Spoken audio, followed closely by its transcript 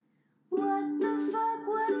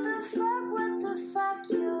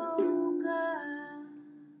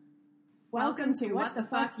Welcome to What the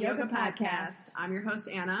Fuck Yoga Podcast. I'm your host,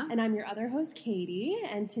 Anna. And I'm your other host, Katie.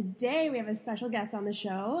 And today we have a special guest on the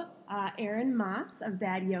show, Erin Motz of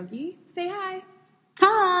Bad Yogi. Say hi.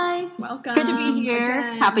 Hi. Welcome. Good to be here.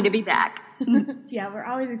 Again. Happy to be back. Yeah, we're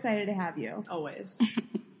always excited to have you. Always.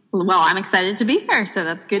 Well, I'm excited to be here, so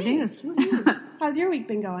that's good news. How's your week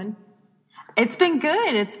been going? It's been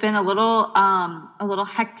good. It's been a little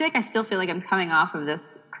hectic. I still feel like I'm coming off of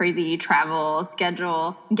this crazy travel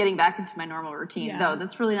schedule and getting back into my normal routine, though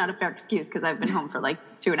that's really not a fair excuse because I've been home for like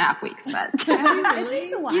 2.5 weeks, but It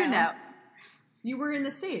takes a while. You know. You were in the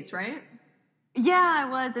States, right? Yeah, I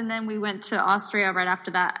was, and then we went to Austria right after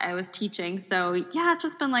that. I was teaching, so yeah, it's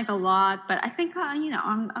just been like a lot, but I think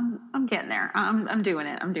I'm getting there. I'm doing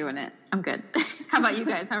it. I'm good. How about you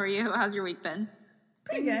guys? How are you? How's your week been? It's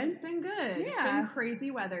pretty good. It's been good. Yeah. It's been crazy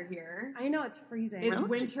weather here. I know, it's freezing. It's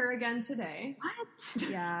winter again today. What?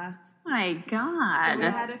 Yeah. My God. We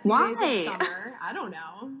had a few days of summer. I don't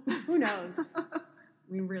know. Who knows?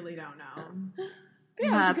 We really don't know.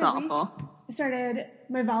 Yeah, That's awful. I started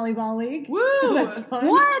my volleyball league. Woo! So that's fun.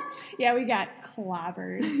 What? Yeah, we got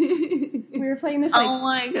clobbered. We were playing this Oh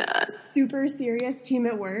my God. super serious team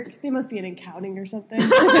at work. They must be in accounting or something.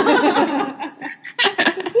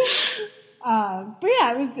 But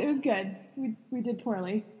yeah, it was good. We did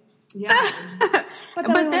poorly. Yeah. But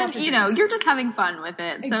then, you're just having fun with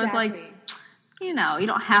it. Exactly. So it's like, you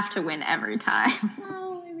don't have to win every time.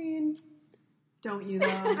 Well, I mean, don't you though?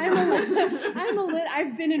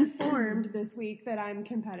 I've been informed this week that I'm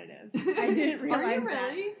competitive. I didn't realize Are you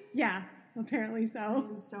that. really? Yeah, apparently so.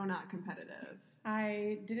 I'm so not competitive.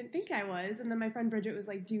 I didn't think I was, and then my friend Bridget was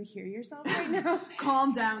like, "Do you hear yourself right now?"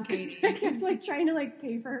 Calm down, Katie. I kept trying to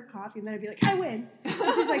pay for her coffee, and then I'd be like, "I win." And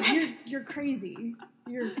she's like, "You're crazy.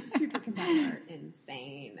 You're super competitive." You're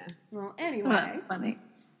insane. Well, anyway, That's funny.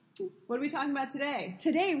 What are we talking about today?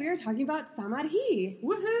 Today we are talking about Samadhi.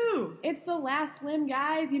 Woohoo! It's the last limb,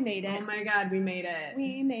 guys. You made it. Oh my God, we made it.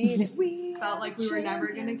 We made it. We felt like we were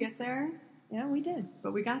never going to get there. Yeah, we did.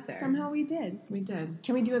 But we got there. Somehow we did. We did.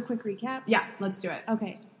 Can we do a quick recap? Yeah, let's do it.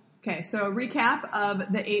 Okay, so a recap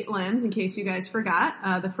of the 8 limbs, in case you guys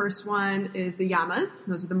forgot. The first one is the yamas.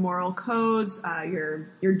 Those are the moral codes,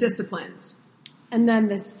 your disciplines. And then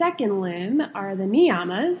the second limb are the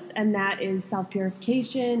niyamas, and that is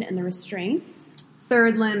self-purification and the restraints.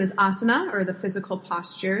 Third limb is asana, or the physical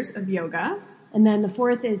postures of yoga. And then the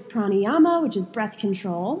fourth is pranayama, which is breath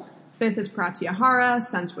control. Fifth is pratyahara,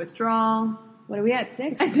 sense withdrawal. What are we at,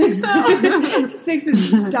 6? I think so. 6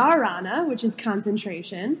 is dharana, which is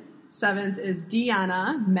concentration. 7th is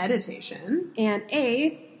dhyana, meditation. And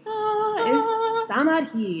 8th is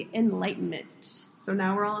samadhi, enlightenment. So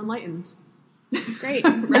now we're all enlightened. Great.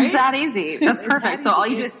 Right? It's that easy. That's perfect. So all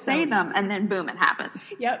you It's just so say easy. them, and then boom, it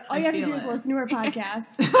happens. Yep. All you have to do is listen to our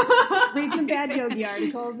podcast, read some Bad Yogi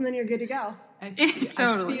articles, and then you're good to go.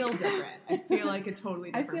 Totally. I feel different. I feel like a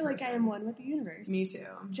totally different I feel like person. I am one with the universe. Me too.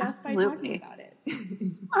 Just by Absolutely.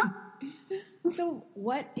 talking about it. So,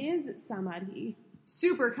 what is samadhi?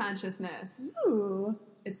 Super consciousness. Ooh.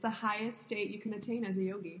 It's the highest state you can attain as a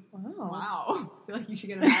yogi. Wow. I feel like you should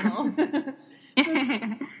get a medal.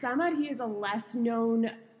 So, samadhi is a less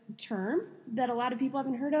known term that a lot of people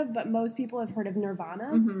haven't heard of, but most people have heard of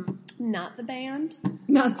Nirvana, not the band.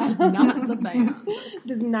 not the band.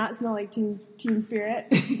 Does not smell like Teen Spirit.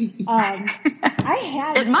 I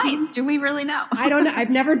had It might. Do we really know? I don't know. I've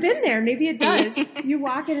never been there. Maybe it does. You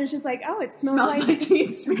walk in and it's just like, oh, it smells like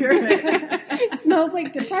Teen Spirit. it smells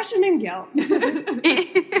like depression and guilt.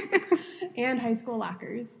 And high school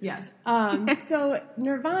lockers. Yes. So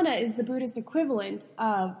Nirvana is the Buddhist equivalent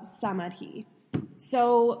of Samadhi.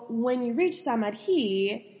 So when you reach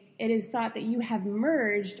Samadhi, it is thought that you have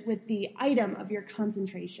merged with the item of your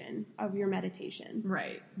concentration, of your meditation.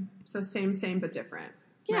 Right. So same, but different.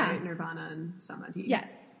 Yeah. Right? Nirvana and Samadhi.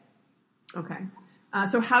 Yes. Okay.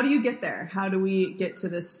 So how do you get there? How do we get to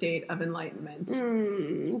this state of enlightenment?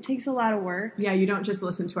 It takes a lot of work. Yeah, you don't just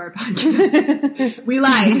listen to our podcast. We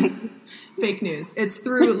lied. Fake news. It's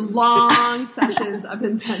through long sessions of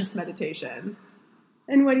intense meditation.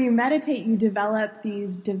 And when you meditate, you develop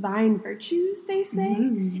these divine virtues, they say,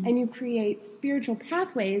 and you create spiritual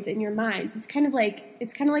pathways in your mind. So it's kind of like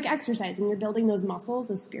exercising. You're building those muscles,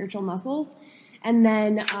 those spiritual muscles, and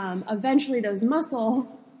then eventually those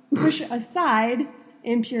muscles push aside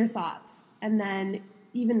impure thoughts, and then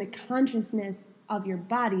even the consciousness of your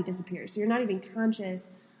body disappears. So you're not even conscious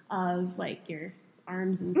of your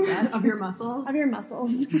arms and stuff. Of your muscles? Of your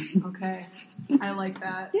muscles. Okay. I like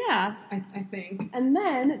that. Yeah. I think. And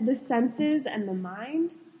then the senses and the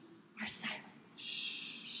mind are silent.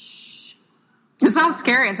 It's sounds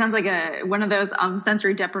scary. It sounds like one of those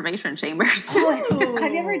sensory deprivation chambers. Oh,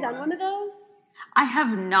 have you ever done one of those? I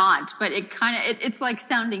have not, but it's like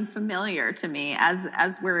sounding familiar to me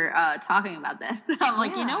as we're talking about this. I'm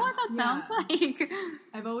like, you know what that sounds like?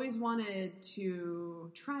 I've always wanted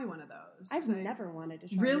to try one of those. I've never wanted to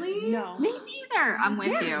try Really? one. No. Me neither. I'm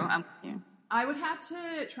with you. I would have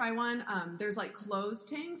to try one. There's like closed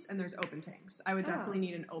tanks and there's open tanks. I would definitely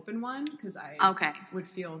need an open one because I would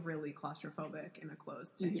feel really claustrophobic in a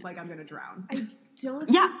closed tank. Yeah. Like I'm going to drown. I don't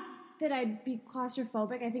think that I'd be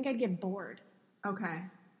claustrophobic. I think I'd get bored. Okay.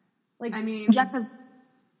 Like, I mean, yeah, because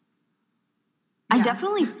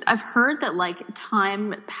I've heard that like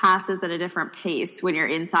time passes at a different pace when you're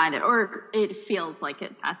inside it, or it feels like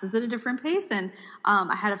it passes at a different pace. And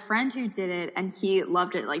I had a friend who did it and he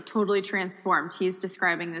loved it, like totally transformed. He's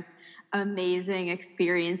describing this amazing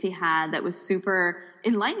experience he had that was super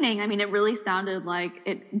enlightening. I mean, it really sounded like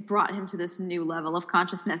it brought him to this new level of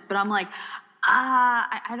consciousness, but I'm like,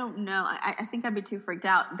 I don't know. I think I'd be too freaked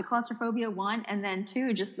out. The claustrophobia, one, and then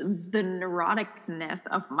two, just the neuroticness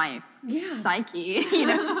of my psyche, you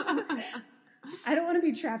know? I don't want to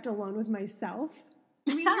be trapped alone with myself.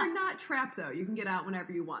 I mean, you're not trapped, though. You can get out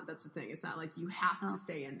whenever you want. That's the thing. It's not like you have to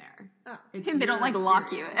stay in there. Oh. They don't, like,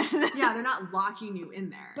 lock you in. Yeah, they're not locking you in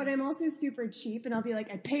there. But I'm also super cheap, and I'll be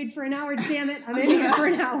like, I paid for an hour, damn it. I'm in here for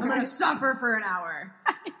an hour. I'm going to suffer for an hour.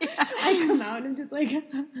 I come out, and I'm just like...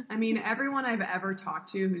 I mean, everyone I've ever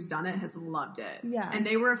talked to who's done it has loved it. Yeah. And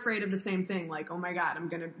they were afraid of the same thing. Like, oh, my God,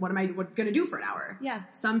 what am I going to do for an hour? Yeah.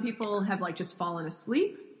 Some people have, like, just fallen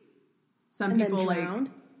asleep. Some and people, then drowned.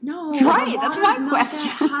 like... No, right, that's my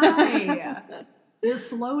question. High. You're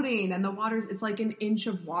floating, and the water's, it's like an inch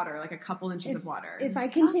of water, like a couple inches of water. If I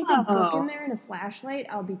can take a book in there and a flashlight,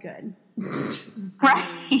 I'll be good.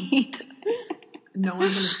 Right. No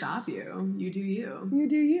one's going to stop you. You do you. You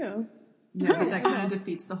do you. Yeah, but that kind of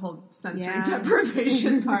defeats the whole sensory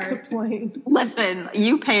deprivation part. That's a good point. Listen,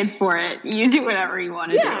 you paid for it. You do whatever you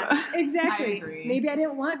want to do. Exactly. I agree. Maybe I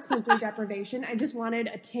didn't want sensory deprivation. I just wanted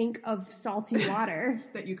a tank of salty water.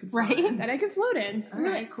 That you could float in. That I could float in. All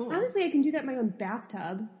right, cool. Honestly, I can do that in my own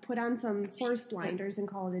bathtub, put on some horse blinders, and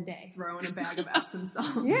call it a day. Throw in a bag of Epsom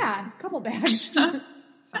salts. Yeah, a couple bags. 5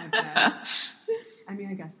 bags. I mean,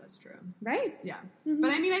 I guess that's true. Right? Yeah. Mm-hmm.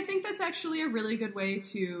 But I mean, I think that's actually a really good way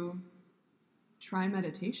to try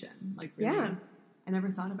meditation. Like, really. Yeah. I never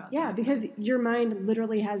thought about that. Yeah, because your mind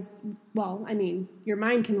literally has, well, I mean, your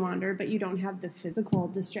mind can wander, but you don't have the physical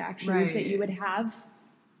distractions that you would have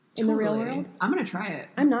in the real world. I'm going to try it.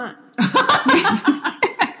 I'm not.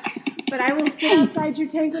 But I will sit outside your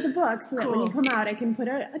tank with a book so that when you come out, I can put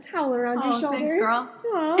a towel around your shoulders. Thanks, girl.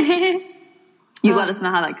 You let us know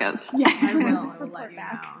how that goes. Yeah, I will. I will let you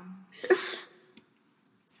know.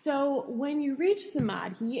 So when you reach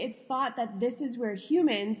Samadhi, it's thought that this is where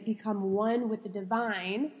humans become one with the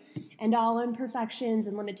divine, and all imperfections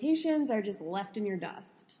and limitations are just left in your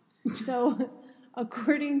dust. So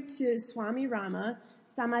according to Swami Rama,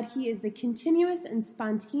 Samadhi is the continuous and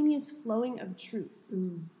spontaneous flowing of truth.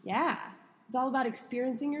 Mm. Yeah. It's all about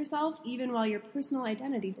experiencing yourself even while your personal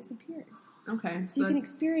identity disappears. Okay. So you can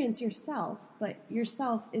experience yourself, but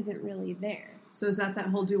yourself isn't really there. So is that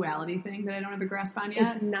whole duality thing that I don't have a grasp on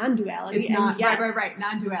yet? It's non-duality. It's not, right,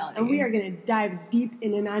 non-duality. And we are going to dive deep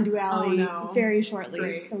into non-duality very shortly.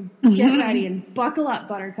 Great. So get ready and buckle up,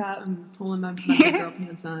 Buttercup. I'm pulling my big girl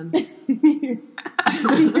pants on.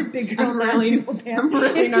 Your big girl non-dual pants. I'm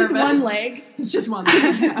really it's nervous. Just one leg. It's just one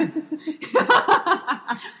leg,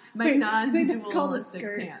 yeah. My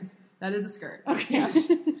non-dualistic pants. That is a skirt. Okay. Yes.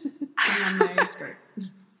 On my skirt.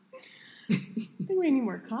 I think we need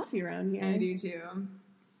more coffee around here. I do too.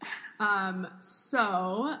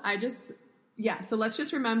 So let's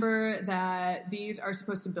just remember that these are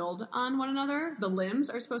supposed to build on one another. The limbs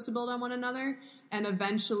are supposed to build on one another. And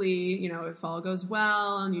eventually, if all goes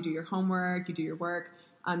well and you do your homework, you do your work,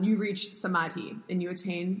 you reach samadhi and you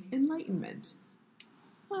attain enlightenment.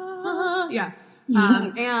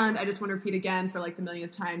 And I just want to repeat again for like the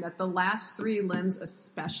millionth time that the last 3 limbs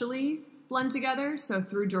especially blend together. So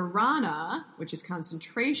through dharana, which is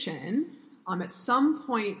concentration, at some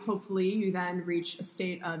point, hopefully, you then reach a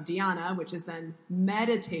state of dhyana, which is then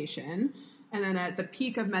meditation. And then at the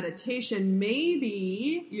peak of meditation,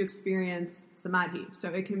 maybe you experience samadhi. So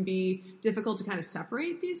it can be difficult to kind of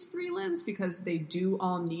separate these 3 limbs because they do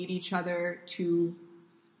all need each other to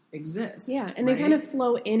exist. Yeah, and they kind of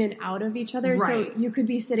flow in and out of each other. Right. So you could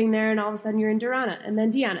be sitting there and all of a sudden you're in dharana, and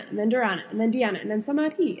then dhyana, and then dharana, and then dhyana, and then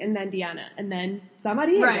samadhi, and then dhyana, and then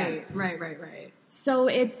samadhi again. Right. So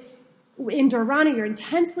it's in dharana, you're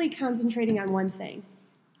intensely concentrating on one thing.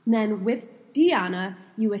 And then with dhyana,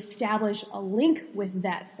 you establish a link with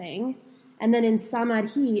that thing. And then in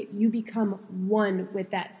samadhi, you become one with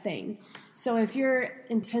that thing. So if you're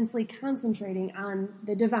intensely concentrating on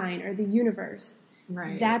the divine or the universe,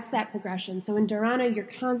 Right. that's that progression. So in dharana, you're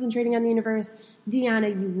concentrating on the universe. Dhyana,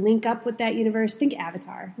 you link up with that universe. Think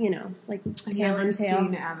Avatar, like I've tail never and tail.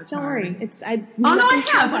 seen Avatar. Don't worry. Oh, no, I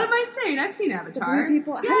have. What am I saying? I've seen Avatar. The blue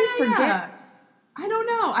people. How do you forget? Yeah. I don't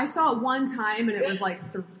know. I saw it one time, and it was like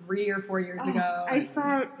 3 or 4 years ago. I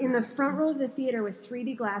saw it in the front row of the theater with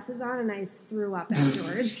 3D glasses on, and I threw up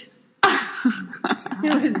afterwards.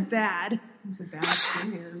 It was bad. It's a bad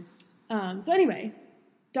experience. So anyway,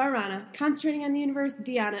 dharana, concentrating on the universe.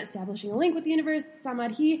 Dhyana, establishing a link with the universe.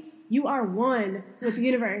 Samadhi, you are one with the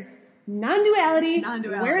universe. Non-duality.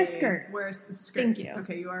 Non-duality. Wear a skirt. Wear a skirt. Thank you.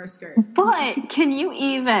 Okay, you are a skirt. But do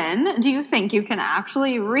you think you can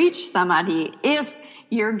actually reach samadhi if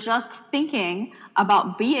you're just thinking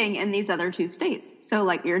about being in these other two states? So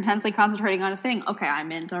like you're intensely concentrating on a thing. Okay,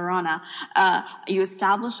 I'm in dharana. You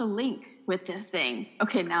establish a link with this thing.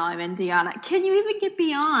 Okay, now I'm in dhyana. Can you even get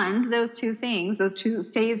beyond those two things, those two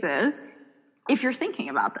phases, if you're thinking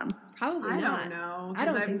about them? Probably I not. don't know, I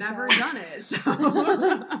because don't I've think never so. done it. So.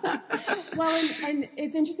 Well, and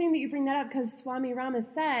it's interesting that you bring that up because Swami Rama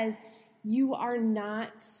says you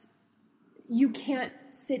can't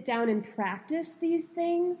sit down and practice these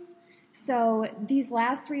things. So these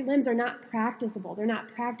last 3 limbs are not practicable. They're not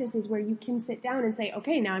practices where you can sit down and say,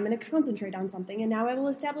 okay, now I'm going to concentrate on something and now I will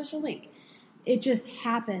establish a link. It just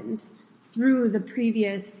happens through the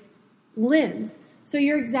previous limbs. So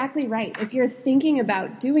you're exactly right. If you're thinking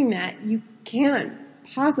about doing that, you can't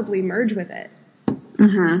possibly merge with it.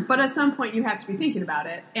 Mm-hmm. But at some point, you have to be thinking about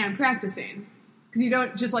it and practicing. Because you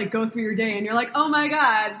don't just go through your day and you're like, oh my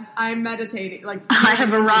God, I'm meditating. I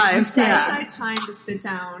have arrived. You set aside time to sit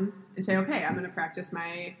down and say, okay, I'm going to practice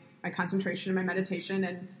my concentration and my meditation,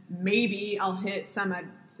 and maybe I'll hit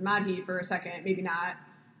samadhi for a second, maybe not.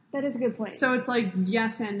 That is a good point. So it's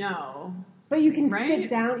yes and no. But you can Right? sit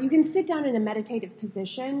down. You can sit down in a meditative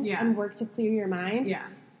position Yeah. and work to clear your mind. Yeah.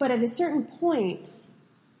 But at a certain point,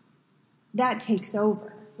 that takes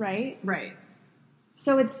over, right? Right.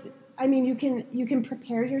 So you can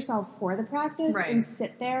prepare yourself for the practice Right. and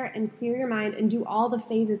sit there and clear your mind and do all the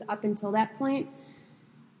phases up until that point.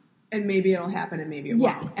 And maybe it'll happen and maybe it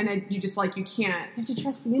Yeah. won't. And you just you can't. You have to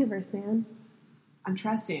trust the universe, man. I'm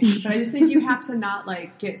trusting. But I just think you have to not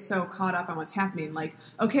get so caught up on what's happening.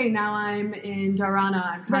 Okay, now I'm in dharana.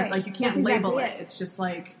 I'm Right. you can't That's label exactly it. it. It's just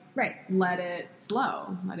Right. let it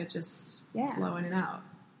flow. Let it just Yeah. flow in and out.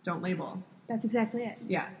 Don't label. That's exactly it.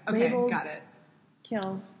 Yeah. Okay, Labels. got it.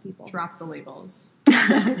 Kill people. Drop the labels.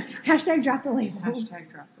 Hashtag drop the labels. Hashtag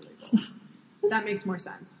drop the labels. That makes more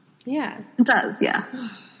sense. Yeah. It does, yeah.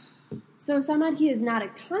 So samadhi is not a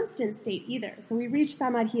constant state either. So we reach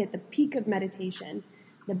samadhi at the peak of meditation.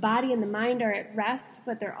 The body and the mind are at rest,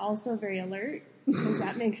 but they're also very alert. Does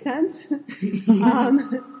that make sense?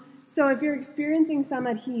 So if you're experiencing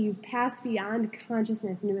samadhi, you've passed beyond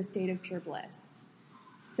consciousness into a state of pure bliss.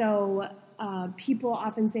 So people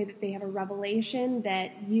often say that they have a revelation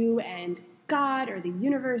that you and God or the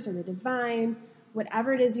universe or the divine,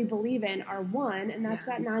 whatever it is you believe in, are one, and that's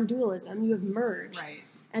that non-dualism. You have merged. Right.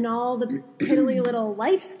 And all the piddly little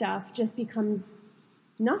life stuff just becomes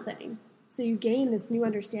nothing. So you gain this new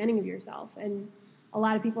understanding of yourself. And a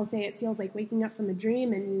lot of people say it feels like waking up from a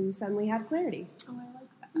dream and you suddenly have clarity. Oh, I like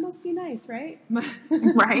It must be nice, right?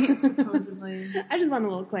 that. Right? Supposedly. I just want a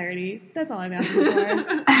little clarity. That's all I'm asking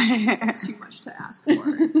for. Too much to ask for.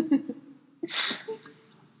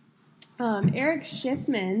 Eric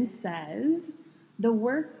Schiffman says, the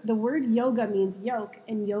word yoga means yoke,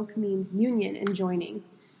 and yoke means union and joining.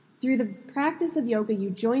 Through the practice of yoga,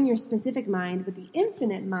 you join your specific mind with the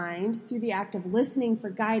infinite mind through the act of listening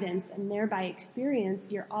for guidance, and thereby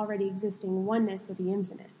experience your already existing oneness with the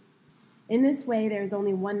infinite. In this way, there is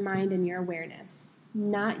only one mind in your awareness,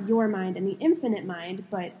 not your mind and the infinite mind,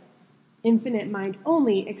 but infinite mind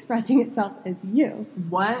only expressing itself as you.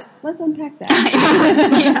 What? Let's unpack that.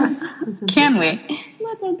 Yes. Can we?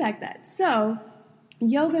 Let's unpack that. So,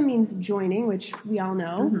 yoga means joining, which we all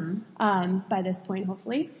know by this point,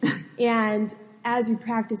 hopefully. And as you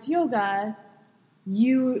practice yoga,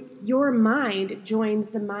 your mind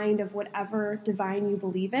joins the mind of whatever divine you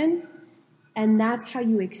believe in, and that's how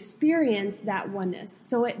you experience that oneness.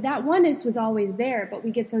 So that oneness was always there, but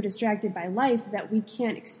we get so distracted by life that we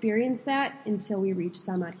can't experience that until we reach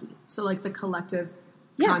samadhi. So the collective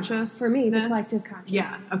Yeah, consciousness? for me, the collective conscious.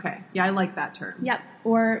 Yeah, okay. Yeah, I like that term. Yep.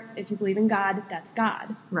 Or if you believe in God, that's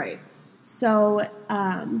God. Right. So,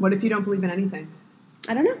 What if you don't believe in anything?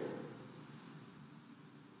 I don't know.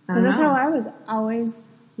 I don't That's know. how I was always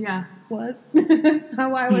Yeah. was.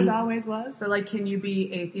 How I was always was. But like, can you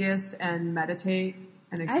be atheist and meditate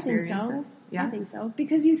and experience this? Yeah. I think so.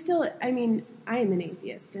 Because you still, I mean, I am an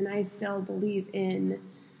atheist and I still believe in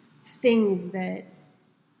things that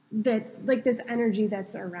like this energy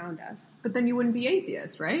that's around us. But then you wouldn't be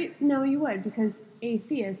atheist, right? No, you would, because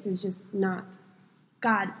atheist is just not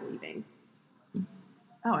God believing.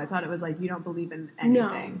 Oh, I thought it was like you don't believe in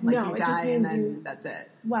anything. No, like you it just die and means then that's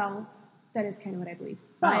it. Well, that is kind of what I believe.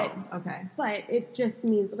 But okay. But it just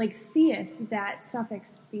means, like, theist, that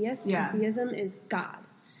suffix theist, Yeah. theism is God.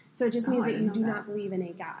 So it just means I that you didn't do know that. not believe in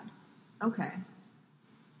a God. Okay.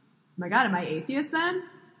 Oh my God, am I atheist then?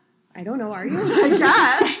 I don't know, are you? I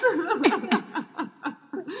guess.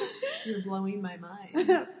 You're blowing my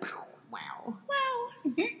mind. Wow.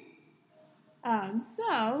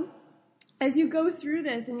 So, as you go through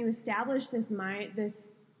this and you establish this mind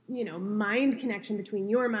connection between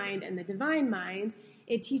your mind and the divine mind,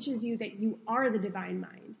 it teaches you that you are the divine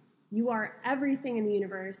mind. You are everything in the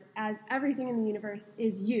universe, as everything in the universe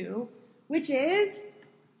is you, which is...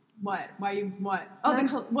 What? Why you? What?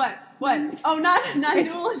 Oh, what? Oh, not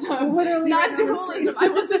dualism. Literally Not right on the dualism. screen. I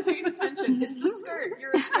wasn't paying attention. It's the skirt.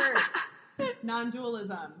 You're a skirt.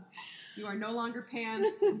 Non-dualism. You are no longer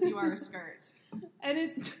pants. You are a skirt. And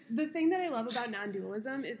it's the thing that I love about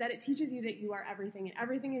non-dualism is that it teaches you that you are everything and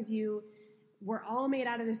everything is you. We're all made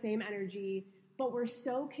out of the same energy, but we're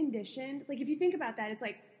so conditioned. Like, if you think about that, it's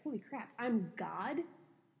like, holy crap, I'm God.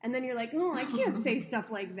 And then you're like, oh, I can't say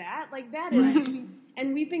stuff like that. Like, that is...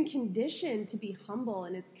 And we've been conditioned to be humble,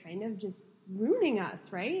 and it's kind of just ruining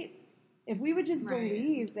us, right? If we would just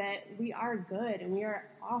believe that we are good and we are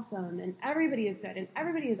awesome and everybody is good and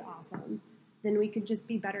everybody is awesome, then we could just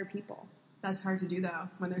be better people. That's hard to do, though,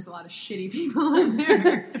 when there's a lot of shitty people in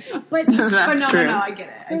there. But no, I get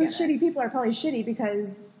it. Those shitty people are probably shitty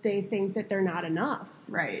because they think that they're not enough.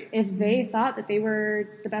 Right. If they thought that they were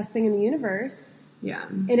the best thing in the universe, Yeah.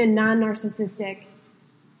 in a non-narcissistic,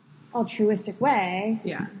 altruistic way,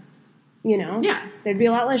 Yeah. Yeah. There'd be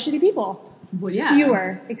a lot less shitty people. Well, yeah.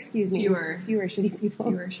 Fewer shitty people. Fewer shitty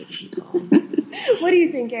people. What do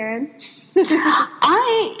you think, Erin?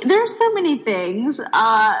 There's so many things that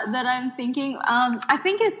I'm thinking. I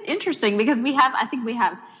think it's interesting because we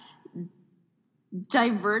have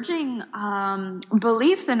diverging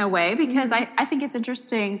beliefs in a way, because I think it's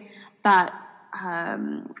interesting that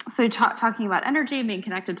so talking about energy, being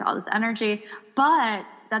connected to all this energy, but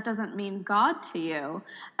that doesn't mean God to you.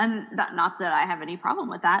 And that, not that I have any problem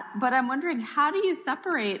with that, but I'm wondering, how do you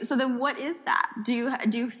separate? So then what is that?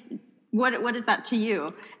 What is that to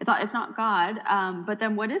you? It's not God. But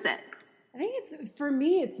then what is it? I think for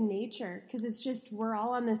me, it's nature, because it's just, we're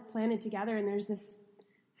all on this planet together and there's this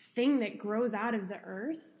thing that grows out of the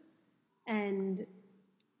earth. And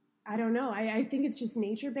I don't know. I think it's just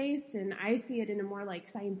nature-based, and I see it in a more, like,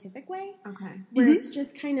 scientific way. Okay. Where it's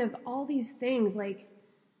just kind of all these things. Like,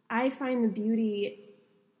 I find the beauty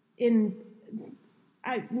in,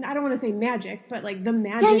 I don't want to say magic, but, like, the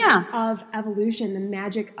magic of evolution, the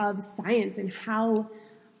magic of science, and how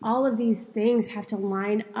all of these things have to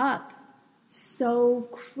line up so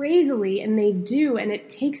crazily, and they do, and it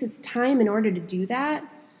takes its time in order to do that.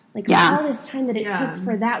 Like, all this time that it took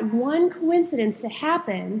for that one coincidence to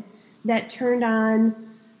happen that turned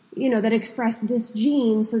on, that expressed this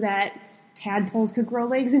gene so that tadpoles could grow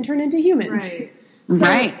legs and turn into humans. Right.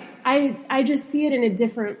 Right. I just see it in a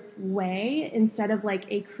different way. Instead of, like,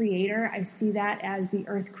 a creator, I see that as the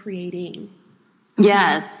earth creating.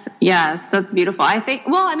 Yes, that's beautiful. I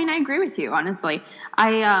agree with you, honestly.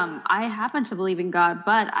 I happen to believe in God,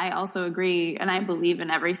 but I also agree, and I believe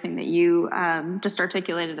in everything that you just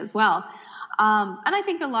articulated as well. And I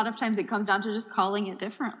think a lot of times it comes down to just calling it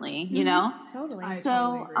differently, you know? Totally. I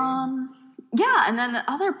totally agree. Yeah, and then the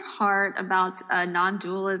other part about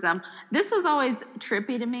non-dualism, this was always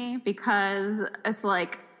trippy to me, because it's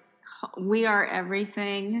like, we are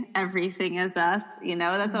everything is us,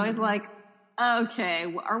 That's always like,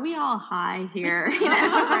 okay, are we all high here?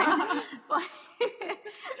 Right?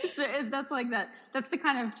 That's the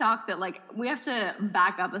kind of talk that, like, we have to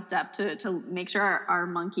back up a step to make sure our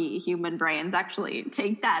monkey human brains actually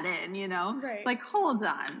take that in, Right. It's like, hold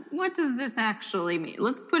on, what does this actually mean?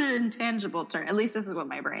 Let's put it in tangible terms. At least this is what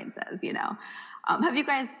my brain says,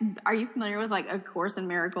 are you familiar with, like, A Course in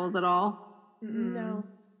Miracles at all? No.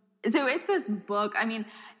 So it's this book. I mean,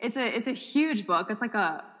 it's a huge book.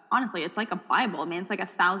 Honestly, it's like a Bible. I mean, it's like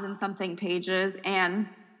 1,000 something pages, and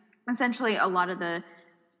essentially a lot of the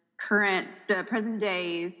current present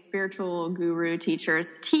day spiritual guru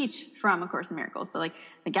teachers teach from A Course in Miracles. So like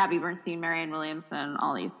Gabby Bernstein, Marianne Williamson,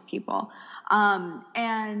 all these people.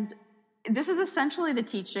 And this is essentially the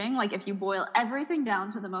teaching. Like if you boil everything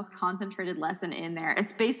down to the most concentrated lesson in there,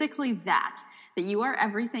 it's basically that you are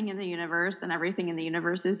everything in the universe and everything in the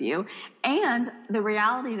universe is you. And the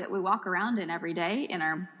reality that we walk around in every day in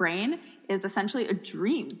our brain is essentially a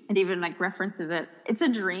dream. It even like references it. It's a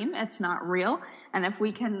dream. It's not real. And if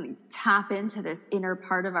we can tap into this inner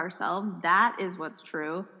part of ourselves, that is what's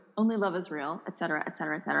true. Only love is real, et cetera, et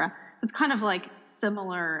cetera, et cetera. So it's kind of like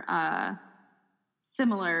similar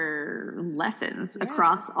lessons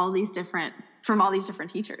across all these different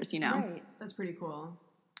teachers, you know? Right. That's pretty cool.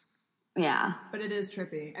 Yeah. But it is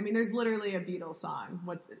trippy. I mean, there's literally a Beatles song.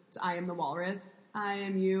 I am the walrus. I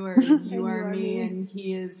am you, or you are me, and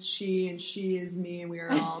he is she, and she is me, and we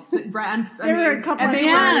are all brands. There were a couple and of they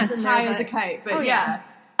words were in high there, as a kite. But oh, yeah.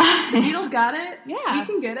 The Beatles got it. Yeah. We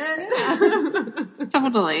can get it.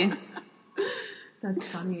 Totally.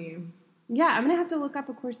 That's funny. Yeah, I'm going to have to look up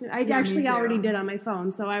A Course in... I actually already did on my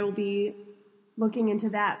phone, so I will be looking into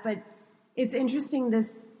that. But it's interesting,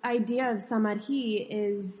 this idea of Samadhi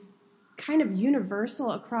is kind of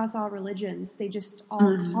universal across all religions. They just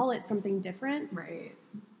all call it something different. Right.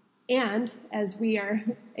 And, as we are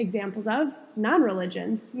examples of,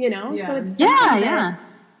 non-religions, you know? Yeah. So it's something that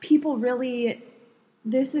people really...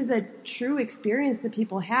 This is a true experience that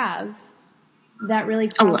people have that really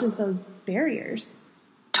crosses those barriers.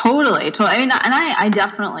 Totally. I mean, and I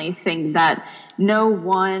definitely think that no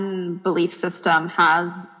one belief system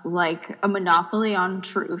has like a monopoly on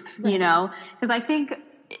truth, you know, because I think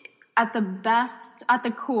at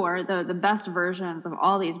the core, the best versions of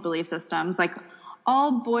all these belief systems, like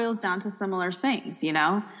all boils down to similar things, you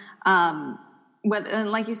know, and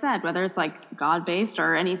like you said, whether it's like God-based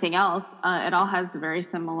or anything else, it all has a very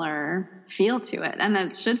similar feel to it, and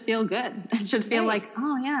it should feel good. It should feel like,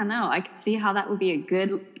 oh yeah, no, I can see how that would be a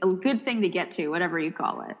good thing to get to, whatever you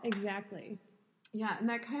call it. Exactly. Yeah, and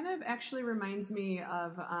that kind of actually reminds me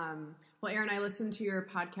of, well, Erin, I listened to your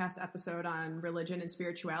podcast episode on religion and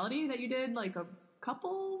spirituality that you did like a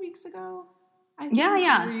couple weeks ago, I think.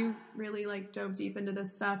 Yeah. Where you really like dove deep into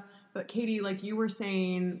this stuff. But Katie, like you were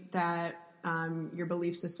saying that your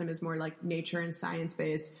belief system is more like nature and science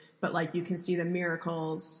based, but like you can see the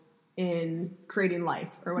miracles in creating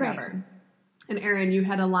life or whatever. Right. And Erin, you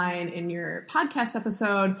had a line in your podcast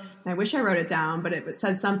episode, and I wish I wrote it down, but it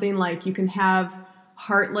says something like you can have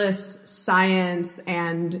heartless science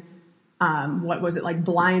and what was it, like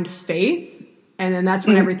blind faith, and then that's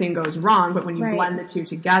when everything goes wrong. But when you blend the two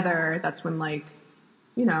together, that's when like,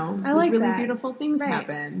 you know, these really beautiful things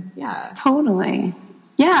happen. Yeah, totally.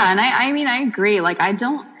 Yeah, and I mean, I agree. Like, I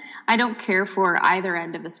don't care for either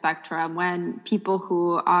end of the spectrum when people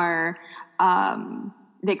who are,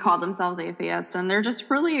 they call themselves atheists and they're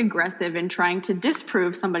just really aggressive in trying to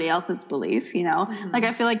disprove somebody else's belief, you know? Like,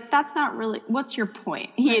 I feel like that's not really, what's your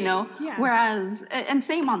point, you know? Yeah. Whereas, and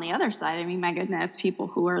same on the other side. I mean, my goodness, people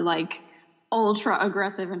who are like ultra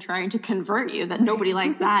aggressive and trying to convert you, that nobody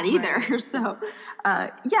likes that either. So,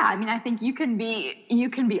 yeah, I mean, I think you can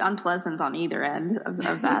be unpleasant on either end of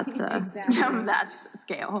that, exactly. of that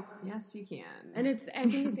scale. Yes, you can. And I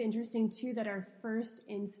think it's interesting too that our first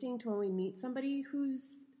instinct when we meet somebody who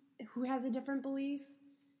has a different belief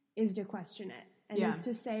is to question it and is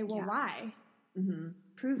to say, well, why?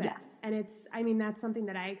 Prove it. Yes. And that's something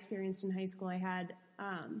that I experienced in high school. I had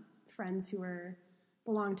friends who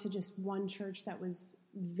belonged to just one church that was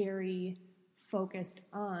very focused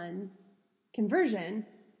on conversion,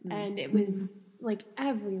 and it was like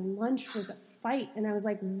every lunch was a fight, and I was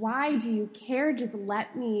like, why do you care? Just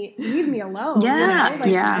leave me alone. Yeah, you know?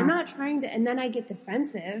 Like, I'm not trying to, and then I get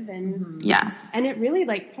defensive, and and it really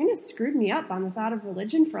like kind of screwed me up on the thought of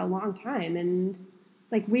religion for a long time. And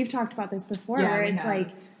like we've talked about this before, where it's like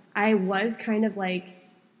I was kind of like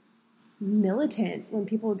militant when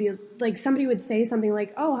people would be like, somebody would say something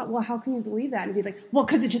like, oh, well, how can you believe that? And be like, well,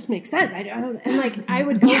 because it just makes sense. I don't. And like I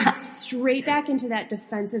would go straight back into that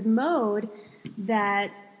defensive mode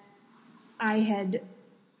that I had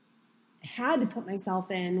to put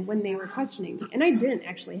myself in when they were questioning me. And I didn't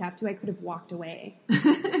actually have to. I could have walked away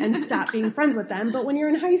and stopped being friends with them. But when you're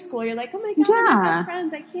in high school, you're like, oh my God, they're my best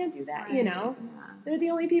friends. I can't do that. Right. You know, they're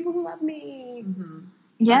the only people who love me.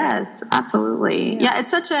 Yes, absolutely. Yeah,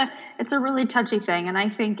 it's a really touchy thing, and I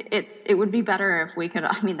think it would be better if we could,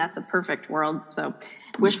 I mean, that's a perfect world, so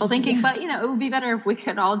wishful thinking, but you know, it would be better if we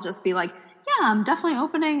could all just be like, yeah, I'm definitely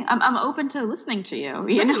I'm open to listening to you,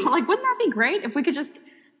 you know, like, wouldn't that be great if we could just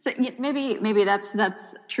say, maybe that's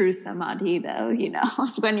true samadhi, though,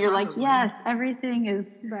 it's when you're like, yes, everything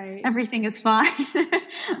is fine.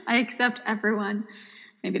 I accept everyone.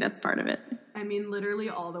 Maybe that's part of it. I mean, literally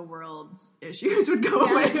all the world's issues would go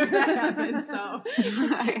away if that happened. So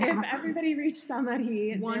if everybody reached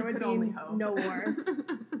samadhi, there would be no war.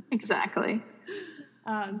 Exactly.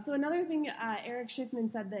 So another thing Eric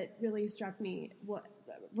Schiffman said that really struck me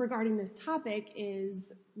regarding this topic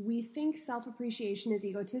is we think self-appreciation is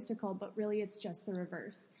egotistical, but really it's just the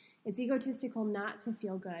reverse. It's egotistical not to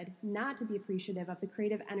feel good, not to be appreciative of the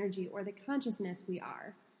creative energy or the consciousness we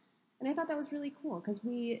are. And I thought that was really cool because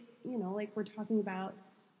we, like we're talking about,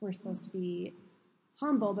 we're supposed to be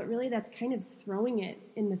humble, but really that's kind of throwing it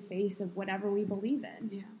in the face of whatever we believe in.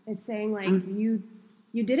 Yeah. It's saying like, you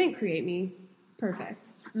didn't create me perfect,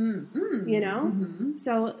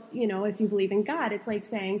 So, if you believe in God, it's like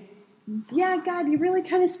saying, yeah, God, you really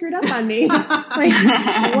kind of screwed up on me.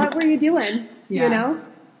 Like, what were you doing? Yeah.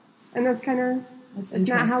 And that's it's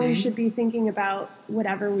not how we should be thinking about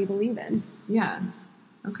whatever we believe in. Yeah.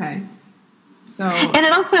 Okay. So, and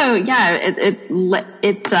it also,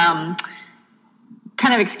 it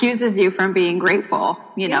kind of excuses you from being grateful,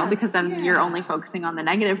 because then you're only focusing on the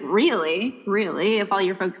negative. Really, if all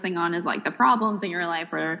you're focusing on is like the problems in your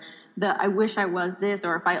life or I wish I was this,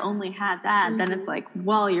 or if I only had that, then it's like,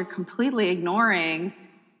 well, you're completely ignoring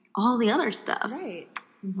all the other stuff. Right.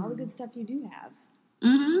 All the good stuff you do have.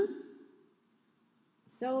 Mm-hmm.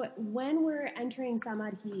 So when we're entering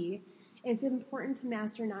samadhi, it's important to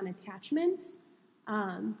master non-attachment,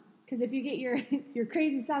 because if you get your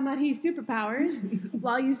crazy samadhi superpowers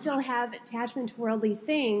while you still have attachment to worldly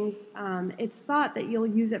things, it's thought that you'll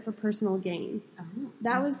use it for personal gain.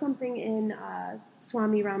 That was something in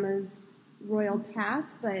Swami Rama's Royal Path,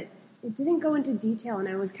 but it didn't go into detail, and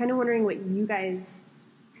I was kind of wondering what you guys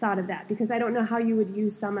thought of that, because I don't know how you would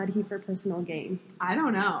use samadhi for personal gain. I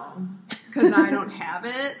don't know, because I don't have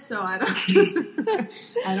it, so I don't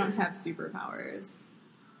have superpowers.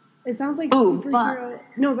 It sounds like superhero.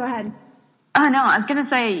 No, go ahead. Oh no, I was gonna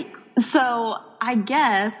say. So I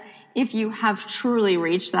guess if you have truly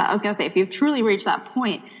reached that,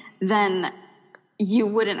 point, then you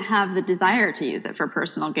wouldn't have the desire to use it for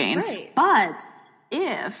personal gain. Right. But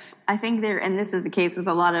if I think and this is the case with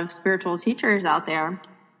a lot of spiritual teachers out there,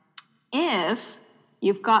 if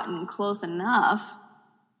you've gotten close enough,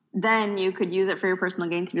 then you could use it for your personal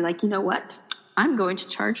gain to be like, you know what? I'm going to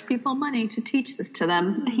charge people money to teach this to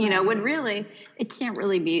them, when really it can't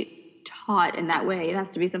really be taught in that way. It has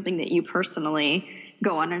to be something that you personally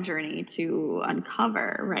go on a journey to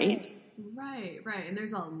uncover, right? Right. And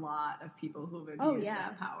there's a lot of people who've abused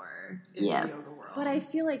that power in the yoga world. But I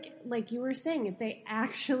feel like you were saying, if they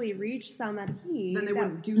actually reach samadhi, then they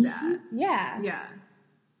wouldn't do that. Yeah.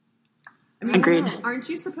 I mean, agreed. Aren't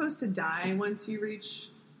you supposed to die once you reach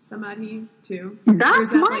samadhi too? That's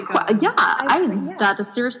that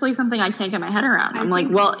is seriously something I can't get my head around. I'm like,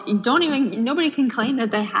 well, nobody can claim that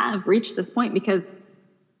they have reached this point, because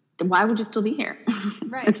why would you still be here?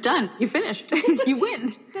 Right. It's done. You finished. You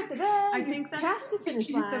win. I think that's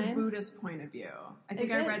the Buddhist point of view. I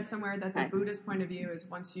think I read somewhere that the Buddhist point of view is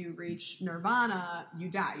once you reach nirvana, you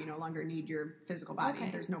die. You no longer need your physical body. Okay.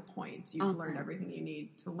 There's no point. You've learned everything you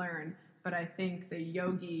need to learn. But I think the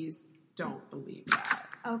yogis don't believe that.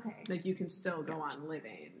 Okay. Like, you can still go on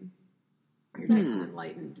living. You're just an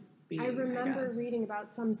enlightened being, I remember reading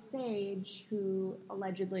about some sage who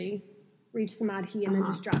allegedly reached samadhi and then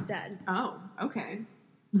just dropped dead. Oh, okay.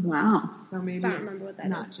 Wow. So maybe it's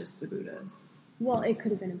not just the Buddhists. Well, it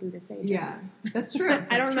could have been a Buddhist sage. Yeah, that's true.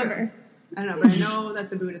 I don't remember. I don't know, but I know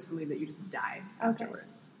that the Buddhists believe that you just die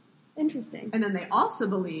afterwards. Interesting. And then they also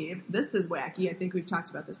believe, this is wacky, I think we've talked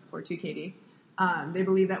about this before too, Katie, they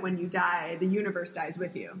believe that when you die, the universe dies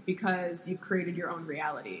with you because you've created your own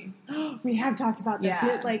reality. We have talked about this,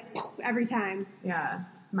 every time. Yeah,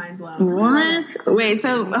 mind blown. What? Wait,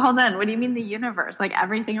 so hold on, what do you mean the universe? Like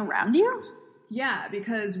everything around you? Yeah,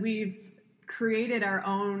 because we've created our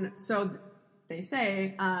own, so they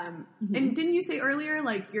say, and didn't you say earlier,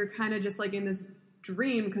 like you're kind of just like in this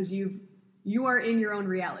dream because you are in your own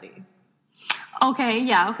reality. Okay,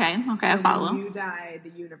 yeah, okay, so I follow. When you die, the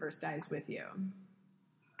universe dies with you.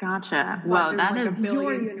 Gotcha. Well, that is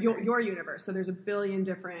your universe. So there's a billion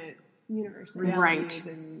different universes, realities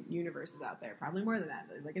and universes out there. Probably more than that.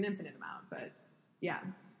 There's like an infinite amount, but yeah,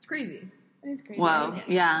 it's crazy. It is crazy. Well,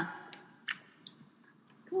 yeah.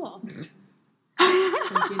 Cool. So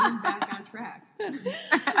getting back on track.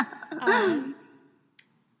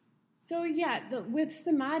 So yeah, with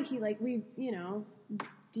samadhi, like we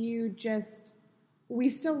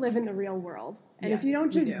still live in the real world. And if you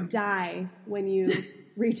don't just die when you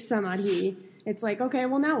reach samadhi, It's like, okay,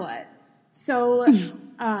 well, now what? So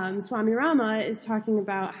Swami Rama is talking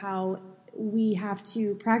about how we have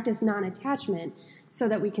to practice non-attachment so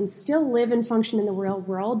that we can still live and function in the real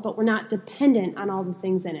world, but we're not dependent on all the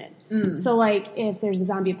things in it. So, like, if there's a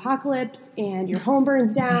zombie apocalypse and your home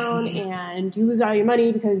burns down and you lose all your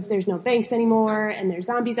money because there's no banks anymore and there's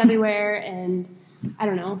zombies everywhere and, I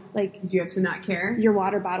don't know, like... Do you have to not care? Your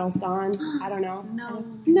water bottle's gone. I don't know.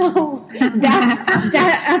 No.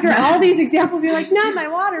 That after all these examples, you're like, not my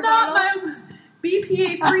water bottle. Not my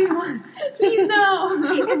BPA-free one. Please, no.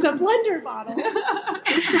 It's a blender bottle.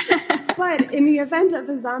 But in the event of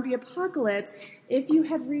a zombie apocalypse, if you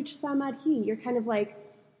have reached samadhi, you're kind of like,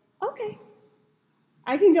 okay,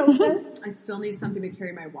 I can go with this. I still need something to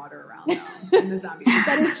carry my water around, though, in the zombie.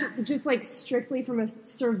 That is just like strictly from a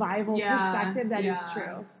survival perspective, that is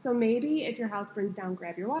true. So maybe if your house burns down,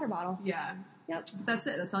 grab your water bottle. Yeah. Yep. That's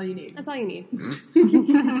it. That's all you need. That's all you need.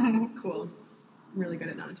 Cool. I'm really good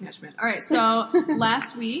at non-attachment. All right, so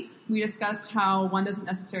last week we discussed how one doesn't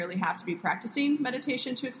necessarily have to be practicing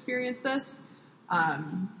meditation to experience this. I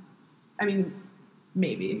mean,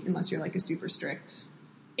 maybe, unless you're like a super strict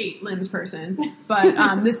 8 limbs person.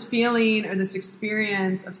 But this feeling or this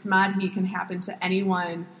experience of samadhi can happen to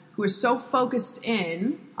anyone who is so focused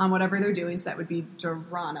in on whatever they're doing. So that would be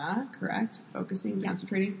dharana, correct? Focusing,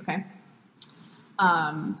 concentrating. Okay.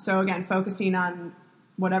 So again, focusing on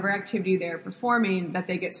whatever activity they're performing, that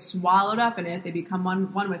they get swallowed up in it, they become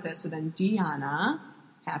one with it, so then dhyana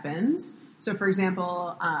happens. So for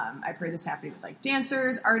example, I've heard this happening with like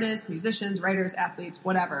dancers, artists, musicians, writers, athletes,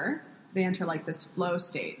 whatever. They enter like this flow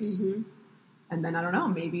state. Mm-hmm. And then I don't know,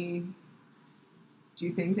 maybe, do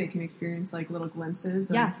you think they can experience like little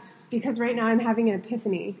glimpses? Yes, because right now I'm having an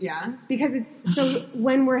epiphany. Yeah? Because it's, so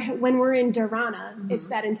when we're in dharana, it's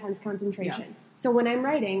that intense concentration. Yeah. So when I'm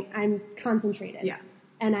writing, I'm concentrated. Yeah.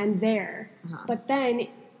 And I'm there. But then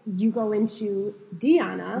you go into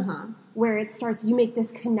dhyana, where it starts, you make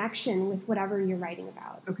this connection with whatever you're writing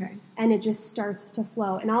about. Okay. And it just starts to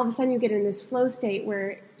flow. And all of a sudden you get in this flow state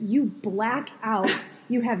where you black out,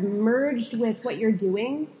 you have merged with what you're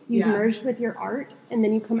doing, you've merged with your art, and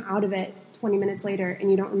then you come out of it 20 minutes later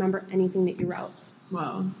and you don't remember anything that you wrote.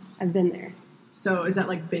 Whoa. I've been there. So is that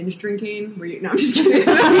like binge drinking? Where you? No, I'm just kidding.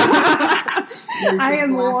 I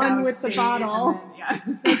am one with the bottle.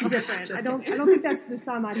 Then, That's different. I don't think that's the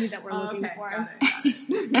samadhi that we're looking for. Got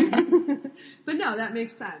it. But no, that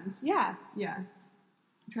makes sense. Yeah. I'm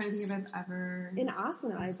trying to think if I've ever... In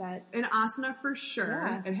asana, I bet. In asana, for sure.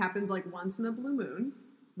 Yeah. It happens like once in a blue moon,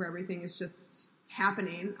 where everything is just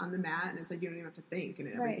happening on the mat, and it's like you don't even have to think, and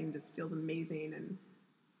everything just feels amazing, and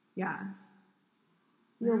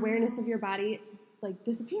your awareness of your body like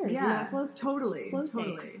disappears in that flow state. Totally. That's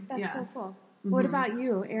so cool. Mm-hmm. What about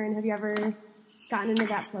you, Erin? Have you ever gotten into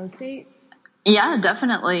that flow state? Yeah,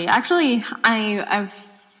 definitely. Actually, I've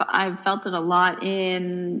felt it a lot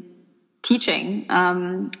in teaching.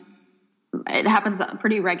 It happens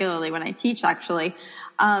pretty regularly when I teach, actually.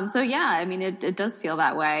 So yeah, I mean, it does feel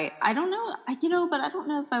that way. I don't know, but I don't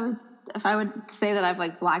know if I would say that I've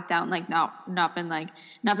like blacked out and like not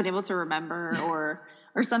been able to remember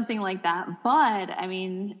or something like that. But I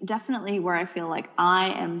mean, definitely where I feel like I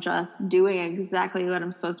am just doing exactly what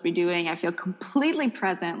I'm supposed to be doing. I feel completely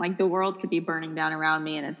present. Like the world could be burning down around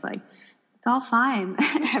me and it's like, it's all fine.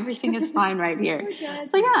 Everything is fine right here.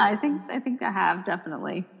 So yeah, I think I have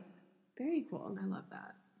definitely. Very cool. I love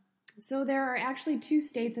that. So there are actually 2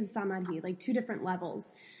 states of samadhi, like 2 different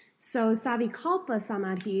levels. So savikalpa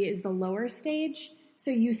samadhi is the lower stage.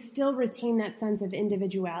 So you still retain that sense of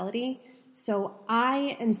individuality. So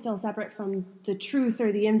I am still separate from the truth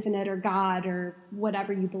or the infinite or God or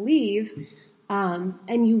whatever you believe.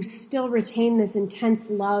 And you still retain this intense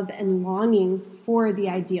love and longing for the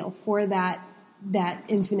ideal, for that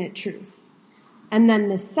infinite truth. And then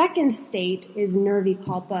the second state is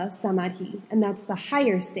nirvikalpa samadhi, and that's the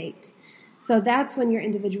higher state. So that's when your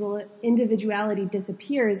individuality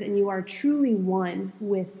disappears and you are truly one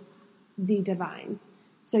with the divine.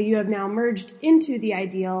 So you have now merged into the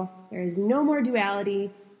ideal. There is no more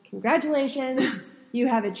duality. Congratulations, you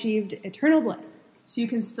have achieved eternal bliss. So you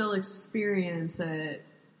can still experience it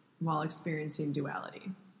while experiencing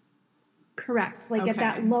duality. Correct, like at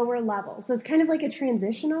that lower level. So it's kind of like a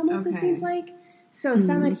transition almost, it seems like. So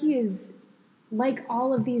samadhi is like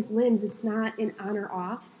all of these limbs, it's not an on or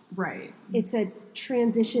off. Right. It's a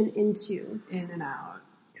transition into. In and out.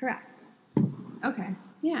 Correct. Okay.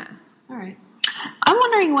 Yeah. All right. I'm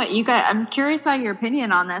wondering I'm curious about your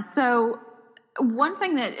opinion on this. So one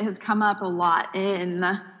thing that has come up a lot in,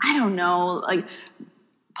 I don't know, like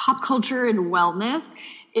pop culture and wellness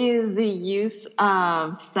is the use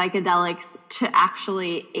of psychedelics to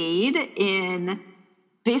actually aid in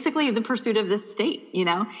basically the pursuit of this state,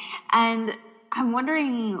 And I'm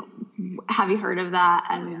wondering, have you heard of that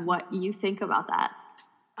and what you think about that?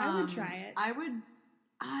 I would try it.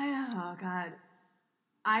 Oh God.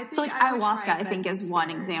 I think so like ayahuasca, I think, is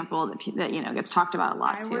one example that gets talked about a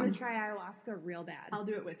lot too. I want to try ayahuasca real bad. I'll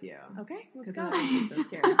do it with you. Okay, let's go. I'd be so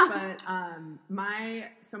scared. But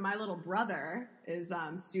my little brother is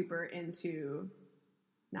super into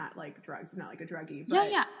not like drugs. He's not like a druggie,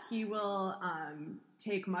 but he will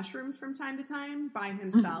take mushrooms from time to time by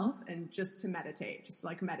himself and just to meditate,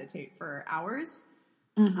 meditate for hours.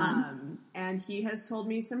 And he has told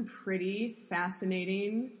me some pretty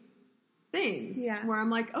fascinating things where I'm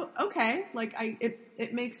like, oh, okay. Like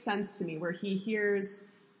it makes sense to me where he hears,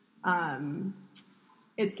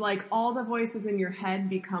 it's like all the voices in your head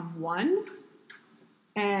become one.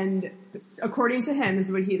 And according to him, this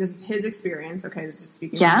is his experience. Okay. This is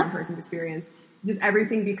speaking from one person's experience. Just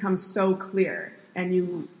everything becomes so clear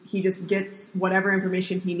and he just gets whatever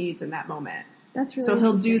information he needs in that moment. That's really so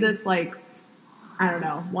he'll do this like, I don't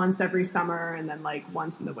know, once every summer and then like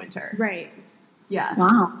once in the winter. Right. Yeah.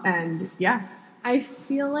 Wow. And I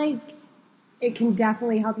feel like it can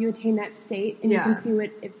definitely help you attain that state and you can see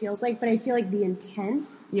what it feels like. But I feel like the intent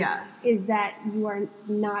is that you are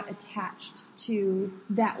not attached to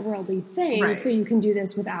that worldly thing. Right. So you can do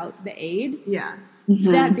this without the aid. Yeah.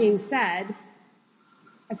 That being said,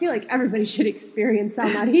 I feel like everybody should experience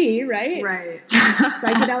samadhi, right? Right.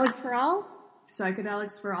 Psychedelics for all?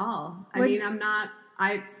 Psychedelics for all.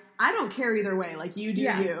 I don't care either way. Like you do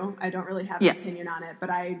you. I don't really have an opinion on it,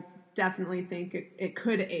 but I definitely think it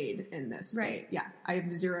could aid in this state. Right. Yeah. I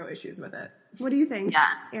have zero issues with it. What do you think? Yeah.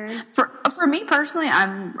 Erin? For me personally,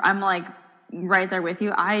 I'm like right there with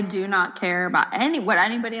you. I do not care about what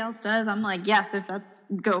anybody else does. I'm like, yes, if that's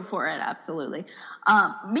go for it. Absolutely.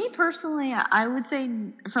 Me personally, I would say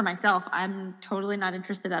for myself, I'm totally not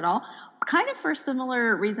interested at all. Kind of for a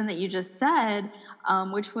similar reason that you just said,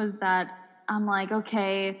 which was that I'm like,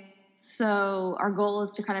 okay, so our goal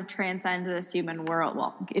is to kind of transcend this human world.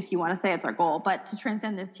 Well, if you want to say it's our goal, but to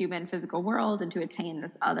transcend this human physical world and to attain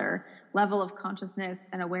this other level of consciousness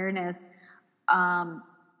and awareness,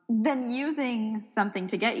 then using something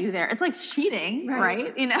to get you there. It's like cheating,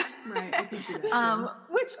 right? Right. I can see that too.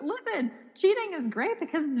 Which, listen, cheating is great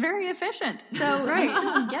because it's very efficient. So you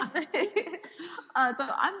don't get so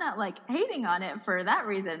I'm not like hating on it for that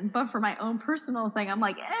reason, but for my own personal thing, I'm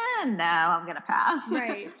like, no, I'm going to pass.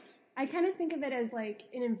 Right. I kind of think of it as like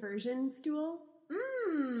an inversion stool.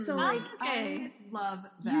 So like, I love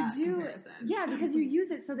that comparison. Yeah, because you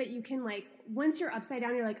use it so that you can like, once you're upside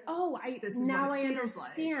down, you're like, oh, I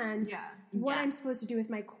understand what I'm supposed to do with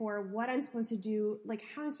my core, what I'm supposed to do, like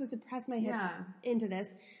how I'm supposed to press my hips into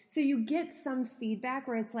this. So you get some feedback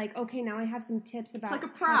where it's like, okay, now I have some tips about like a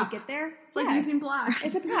prop. how to get there. It's like using blocks.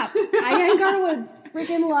 It's a prop. Ian Garwood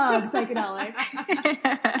freaking loves psychedelics.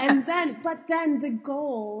 But then the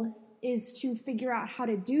goal is to figure out how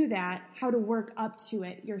to do that, how to work up to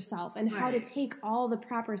it yourself, and how to take all the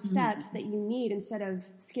proper steps that you need instead of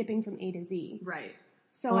skipping from A to Z. Right.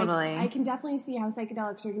 So I can definitely see how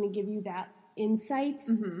psychedelics are going to give you that insight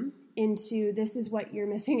into this is what you're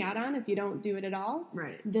missing out on if you don't do it at all.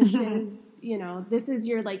 Right. This is, this is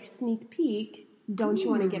your like sneak peek. Don't you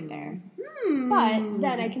want to get there? But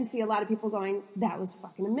then I can see a lot of people going, that was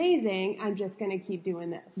fucking amazing. I'm just going to keep doing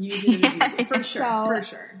this. Using it and abusing it. For sure. For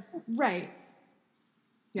sure. Right.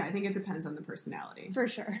 Yeah, I think it depends on the personality. For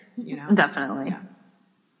sure. Definitely. Yeah.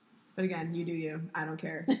 But again, you do you. I don't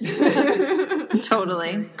care.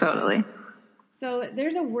 Totally. So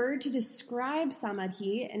there's a word to describe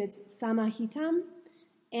samadhi, and it's samahitam.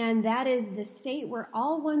 And that is the state where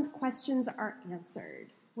all one's questions are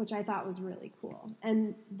answered, which I thought was really cool.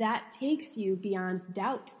 And that takes you beyond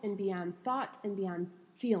doubt and beyond thought and beyond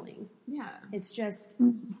feeling. Yeah. It's just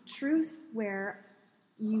truth where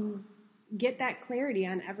you get that clarity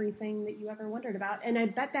on everything that you ever wondered about. And I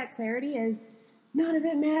bet that clarity is none of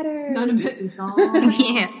it matters. None of it is all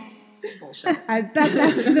bullshit. I bet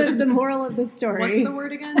that's the moral of the story. What's the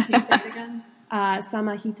word again? Can you say it again?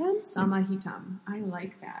 Samahitam. Samahitam. I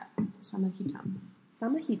like that. Samahitam.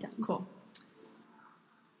 Cool.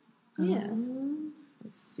 Yeah.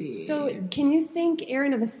 Let's see. So, can you think,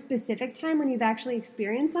 Erin, of a specific time when you've actually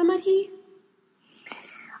experienced samadhi?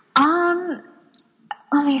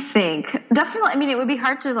 Let me think. Definitely. I mean, it would be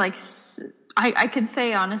hard to like. I could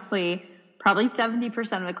say honestly, probably 70%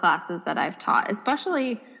 of the classes that I've taught,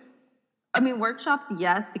 especially. I mean, workshops,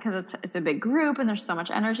 yes, because it's a big group and there's so much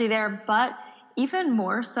energy there. But even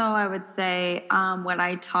more so, I would say, when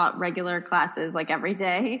I taught regular classes, like every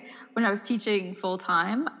day, when I was teaching full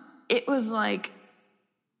time, it was like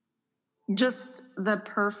just the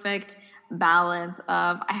perfect balance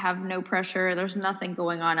of I have no pressure. There's nothing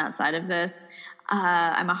going on outside of this.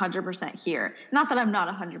 I'm 100% here. Not that I'm not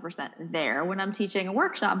 100% there when I'm teaching a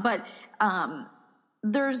workshop, but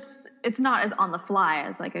it's not as on the fly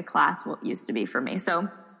as like a class used to be for me. So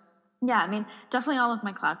yeah, I mean, definitely all of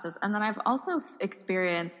my classes. And then I've also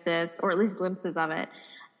experienced this, or at least glimpses of it,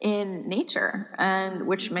 in nature, and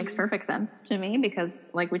which makes perfect sense to me because,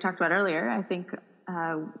 like we talked about earlier, I think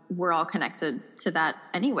we're all connected to that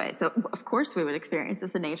anyway. So of course we would experience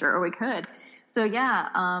this in nature, or we could. So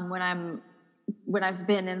yeah, when I've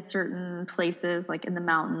been in certain places, like in the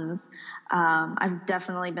mountains, I've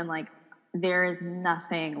definitely been like, there is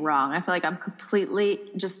nothing wrong. I feel like I'm completely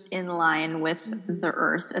just in line with the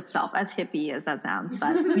earth itself, as hippie as that sounds,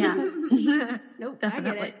 but yeah. Nope,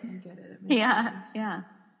 definitely. I get it. It makes sense. Yeah.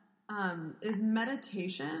 Is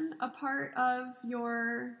meditation a part of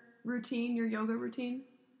your routine, your yoga routine?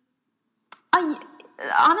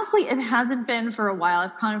 Honestly, it hasn't been for a while.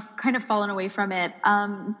 I've kind of fallen away from it.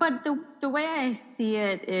 But the way I see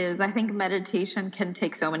it is, I think meditation can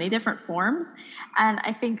take so many different forms, and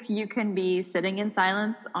I think you can be sitting in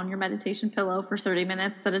silence on your meditation pillow for 30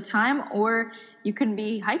 minutes at a time, or you can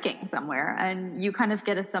be hiking somewhere, and you kind of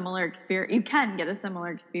get a similar experience. You can get a similar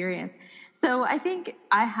experience. So I think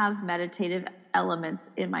I have meditative elements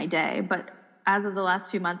in my day, but as of the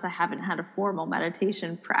last few months, I haven't had a formal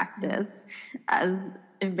meditation practice, as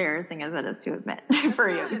embarrassing as it is to admit for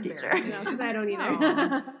a yoga teacher. No, because I don't either.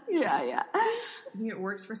 No. Yeah. I think it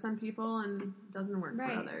works for some people and doesn't work for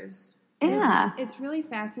others. Yeah. It's really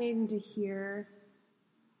fascinating to hear,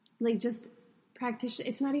 like, just practitioner.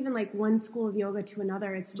 It's not even like one school of yoga to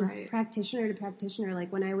another. It's just practitioner to practitioner.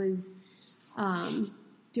 Like when I was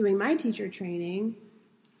doing my teacher training,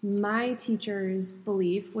 my teacher's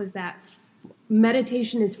belief was that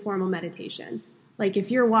meditation is formal meditation. Like if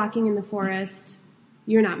you're walking in the forest,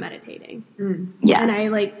 you're not meditating. Yes. And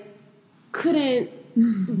I couldn't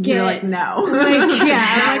get. You're like, no.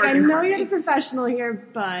 I know you're the professional here,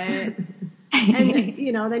 but and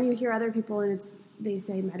then you hear other people and they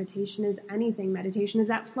say meditation is anything. Meditation is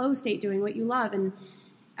that flow state, doing what you love, and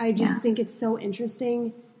I just think it's so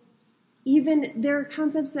interesting. Even there are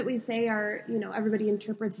concepts that we say are, everybody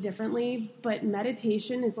interprets differently, but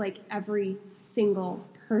meditation is like every single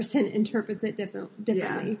person interprets it differently.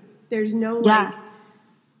 Yeah. There's no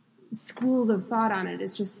schools of thought on it.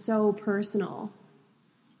 It's just so personal.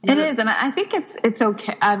 It is, and I think it's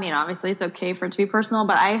okay. I mean, obviously it's okay for it to be personal,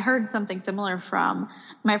 but I heard something similar from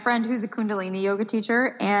my friend who's a Kundalini yoga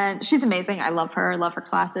teacher, and she's amazing. I love her. I love her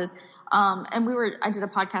classes. And I did a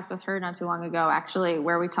podcast with her not too long ago, actually,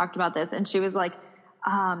 where we talked about this. And she was like,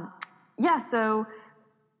 so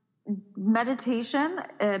meditation,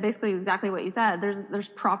 basically exactly what you said. There's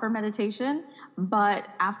proper meditation, but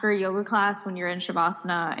after a yoga class, when you're in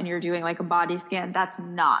Shavasana and you're doing like a body scan, that's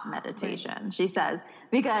not meditation, right. She says,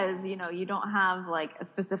 because, you don't have like a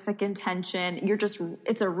specific intention.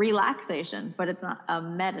 It's a relaxation, but it's not a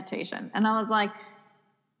meditation. And I was like,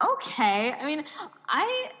 okay. I mean,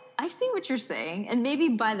 I see what you're saying, and maybe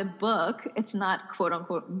by the book, it's not quote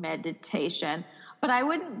unquote meditation, but I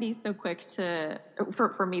wouldn't be so quick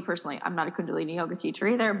for me personally, I'm not a Kundalini yoga teacher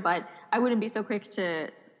either, but I wouldn't be so quick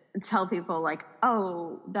to tell people like,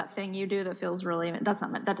 oh, that thing you do that feels really, that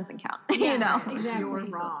doesn't count, Exactly. You're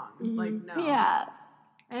wrong. Mm-hmm. Like, no. Yeah.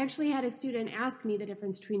 I actually had a student ask me the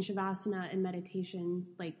difference between Shavasana and meditation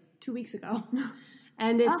like 2 weeks ago,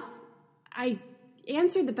 and I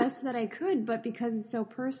answered the best that I could, but because it's so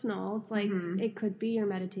personal, it's like it could be your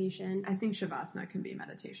meditation. I think Shavasana can be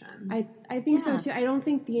meditation. I think so too. I don't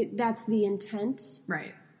think that's the intent.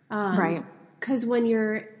 Right. Right. Because when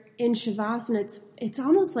you're in Shavasana, it's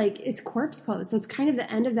almost like it's corpse pose. So it's kind of the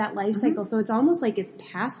end of that life cycle. So it's almost like it's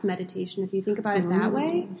past meditation if you think about it that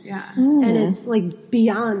way. Yeah. And it's like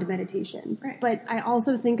beyond meditation. Right. But I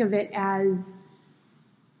also think of it as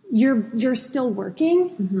you're still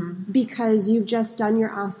working because you've just done your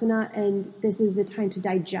asana and this is the time to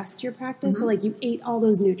digest your practice. So like you ate all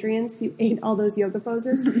those nutrients, you ate all those yoga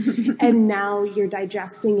poses, and now you're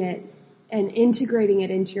digesting it and integrating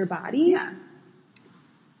it into your body. Yeah.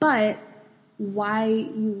 But why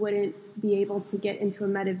you wouldn't be able to get into a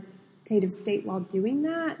meditative state while doing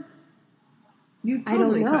that? You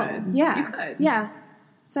totally I don't know. could. Yeah. You could. Yeah.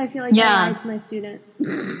 So I feel like I lied to my student.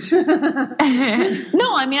 No,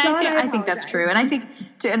 I mean, Sean, I think that's true. And I think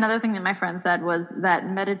another thing that my friend said was that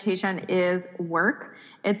meditation is work.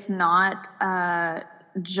 It's not,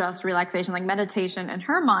 just relaxation. Like meditation in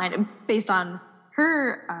her mind, based on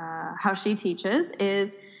her, how she teaches,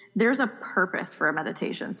 is there's a purpose for a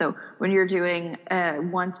meditation. So when you're doing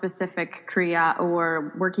one specific kriya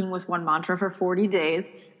or working with one mantra for 40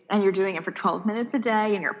 days, and you're doing it for 12 minutes a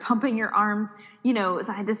day, and you're pumping your arms, you know,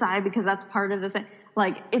 side to side, because that's part of the thing.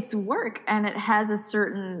 Like, it's work, and it has a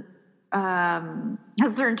certain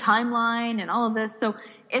timeline and all of this. So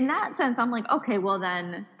in that sense, I'm like, okay, well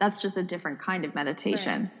then that's just a different kind of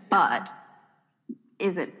meditation. Right. But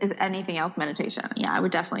is anything else meditation? Yeah, I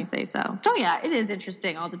would definitely say so. So yeah, it is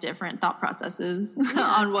interesting, all the different thought processes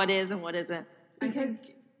on what is and what isn't.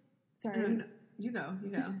 Because, sorry. You go.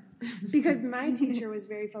 Because my teacher was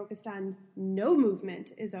very focused on no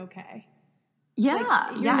movement is okay. Yeah,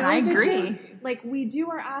 like, yeah, I agree. Like, we do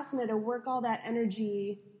our asana to work all that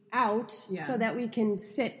energy out so that we can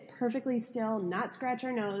sit perfectly still, not scratch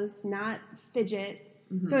our nose, not fidget.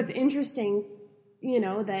 Mm-hmm. So it's interesting, you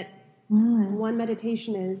know, that one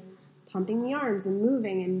meditation is pumping the arms and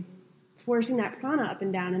moving and forcing that prana up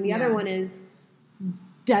and down, and the other one is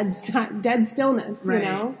dead stillness, right. You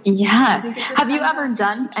know? Yeah. Have you ever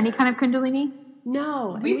done any kind of Kundalini?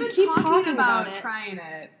 No. We've been talking about trying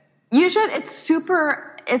it. You should.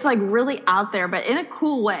 It's like really out there, but in a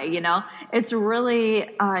cool way, you know? It's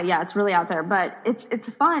really, it's really out there, but it's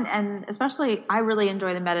fun. And especially I really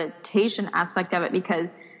enjoy the meditation aspect of it,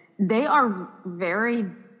 because they are very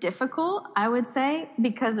difficult, I would say,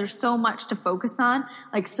 because there's so much to focus on.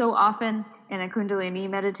 Like, so often in a Kundalini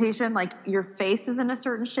meditation, like your face is in a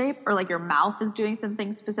certain shape, or like your mouth is doing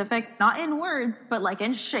something specific, not in words, but like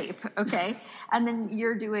in shape. Okay. And then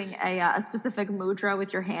you're doing a specific mudra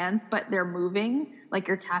with your hands, but they're moving, like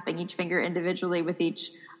you're tapping each finger individually with each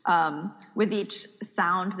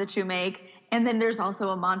sound that you make. And then there's also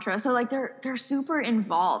a mantra. So like they're super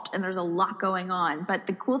involved, and there's a lot going on. But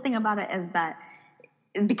the cool thing about it is that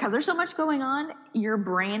because there's so much going on, your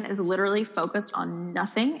brain is literally focused on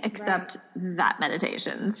nothing except that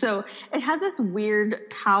meditation. So it has this weird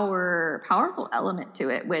powerful element to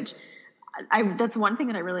it, which that's one thing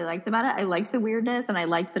that I really liked about it. I liked the weirdness, and I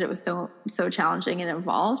liked that it was so challenging and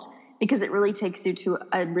involved, because it really takes you to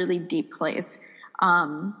a really deep place.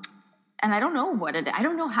 And I don't know I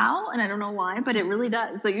don't know how, and I don't know why, but it really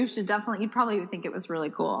does. So you'd probably think it was really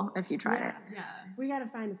cool if you tried it. Yeah. We got to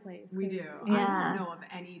find a place. We do. Yeah. I don't know of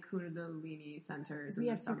any Kundalini centers in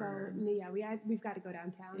the suburbs. We've got to go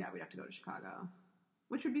downtown. Yeah, we'd have to go to Chicago,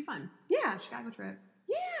 which would be fun. Yeah. Chicago trip.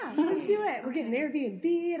 Yeah, let's do it. We'll get an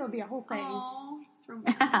Airbnb. It'll be a whole thing. Oh, it's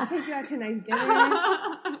romantic. I'll take you out to a nice dinner.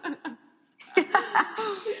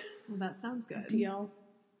 Well, that sounds good. Deal.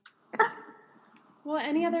 Well,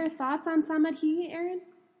 any other thoughts on Samadhi, Erin?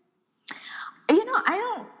 You know,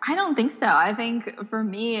 I don't think so. I think for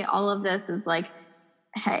me, all of this is like,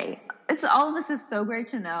 hey, all of this is so great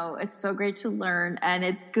to know. It's so great to learn, and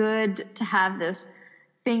it's good to have this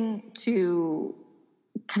thing to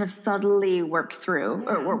kind of subtly work through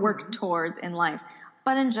or work towards in life.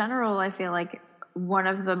 But in general, I feel like one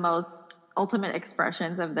of the most ultimate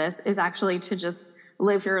expressions of this is actually to just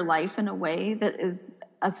live your life in a way that is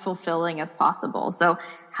as fulfilling as possible. So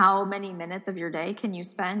how many minutes of your day can you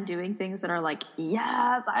spend doing things that are like,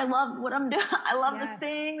 yes, I love what I'm doing. I love this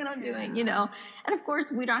thing that I'm doing, you know? And of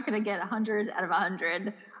course, we're not going to get 100 out of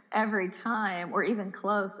 100 every time or even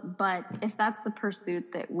close. But if that's the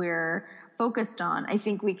pursuit that we're focused on, I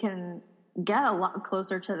think we can get a lot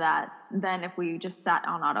closer to that than if we just sat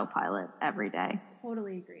on autopilot every day.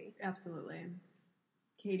 Totally agree. Absolutely.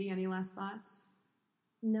 Katie, any last thoughts?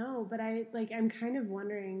 No, but I'm kind of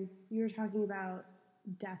wondering, you were talking about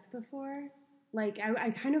death before. Like,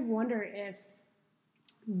 I kind of wonder if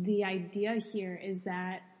the idea here is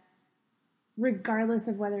that regardless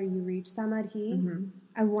of whether you reach Samadhi,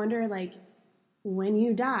 I wonder, like, when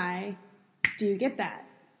you die, do you get that?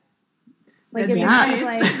 Like, that'd it's be kind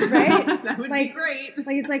nice. of like, right? That would be great.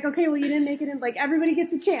 Like, it's like, okay, well, you didn't make it in, like, everybody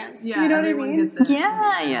gets a chance. Yeah, you know what I everyone mean? gets it.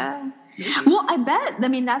 Yeah. Maybe. Well, I bet, I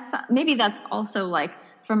mean, that's also like,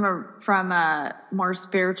 from a more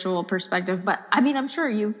spiritual perspective, but I mean, I'm sure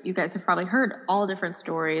you guys have probably heard all different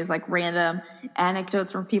stories, like random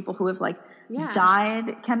anecdotes from people who have like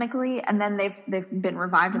died chemically, and then they've been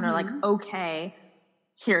revived, and they're like, okay,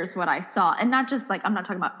 here's what I saw. And not just like, I'm not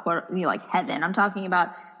talking about like heaven. I'm talking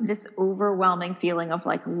about this overwhelming feeling of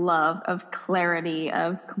like love, of clarity,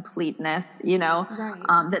 of completeness, you know,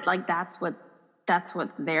 that like, that's what's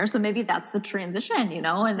there. So maybe that's the transition, you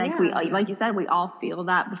know, and like like you said, we all feel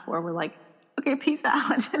that before we're like, okay, peace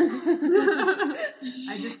out.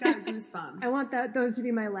 I just got goosebumps. I want those to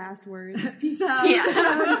be my last words. Peace out. Yeah.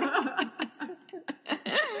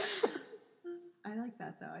 I like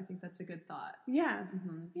that though. I I think that's a good thought. Yeah.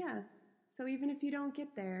 Yeah. So even if you don't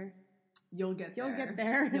get there, you'll get there. You'll get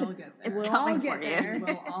there. You'll get there. It's We'll all coming get for you. there.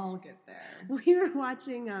 We'll all get there. We were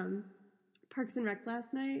watching Parks and Rec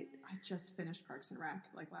last night. I just finished Parks and Rec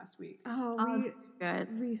like last week. Oh, Oh, we it's good.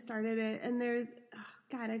 restarted it, and there's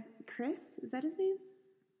Chris, is that his name?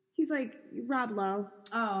 He's like Rob Lowe.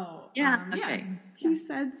 Oh, Yeah. Okay. He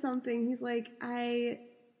said something. He's like,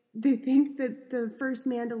 they think that the first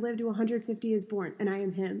man to live to 150 is born, and I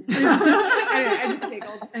am him. Anyway, I just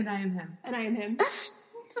giggled. And I am him. And I am him.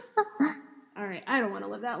 All right, I don't want to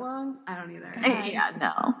live that long. I don't either. Yeah,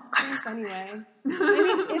 no. Yes, anyway. I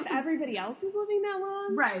mean, if everybody else was living that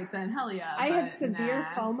long, Right, then hell yeah. I have but severe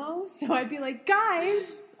nah. FOMO, so I'd be like, guys,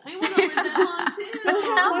 I want to live that long too.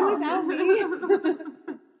 don't have fun without me.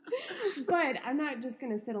 But I'm not just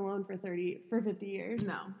going to sit alone for 50 years.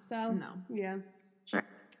 No. So, No. yeah. Sure.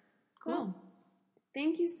 Cool.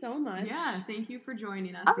 Thank you so much. Yeah, thank you for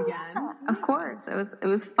joining us again. Yeah, of course. It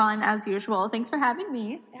was fun as usual. Thanks for having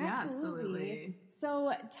me. Yeah, Absolutely. absolutely.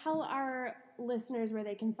 So tell our listeners where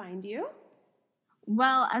they can find you.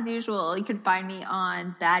 Well, as usual, you can find me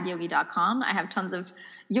on badyogi.com. I have tons of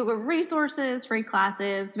yoga resources, free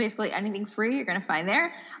classes, basically anything free you're going to find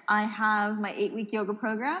there. I have my 8-week yoga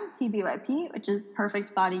program, PBYP, which is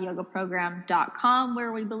perfectbodyyogaprogram.com,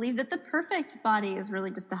 where we believe that the perfect body is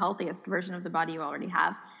really just the healthiest version of the body you already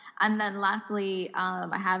have. And then lastly,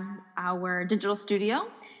 I have our digital studio,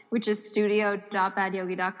 which is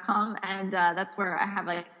studio.badyogi.com. And that's where I have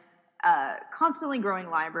like constantly growing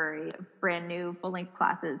library of brand new full-length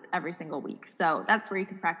classes every single week. So that's where you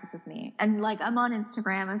can practice with me. And like I'm on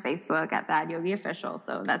Instagram and Facebook at Bad Yogi Official,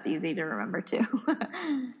 so that's easy to remember too.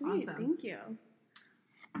 Sweet. Awesome. Thank you.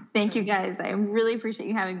 Thank you guys. I really appreciate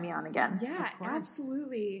you having me on again. Yeah, Of course.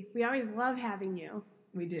 absolutely. We always love having you.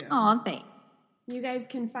 We do. Oh, thanks. You guys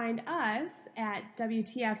can find us at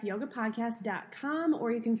WTFYogaPodcast.com,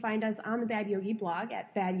 or you can find us on the Bad Yogi blog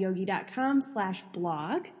at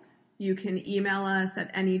badyogi.com/blog. You can email us at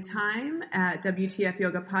any time at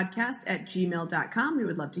WTFYogaPodcast@gmail.com. We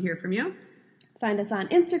would love to hear from you. Find us on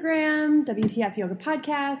Instagram, WTF Yoga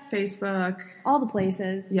Podcast, Facebook. all the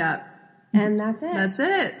places. Yep. And that's it. That's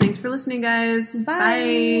it. Thanks for listening, guys. Bye.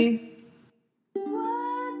 Bye.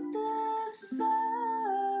 What the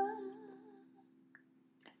fuck?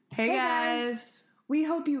 Hey, guys. We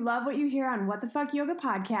hope you love what you hear on What the Fuck Yoga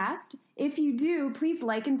Podcast. If you do, please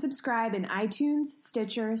like and subscribe in iTunes,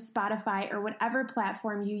 Stitcher, Spotify, or whatever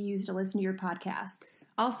platform you use to listen to your podcasts.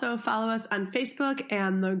 Also, follow us on Facebook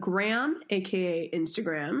and the Gram, aka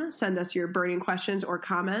Instagram. Send us your burning questions or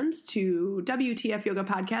comments to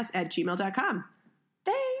WTFYogaPodcast@gmail.com.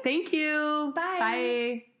 Thanks. Thank you. Bye.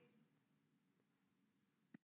 Bye.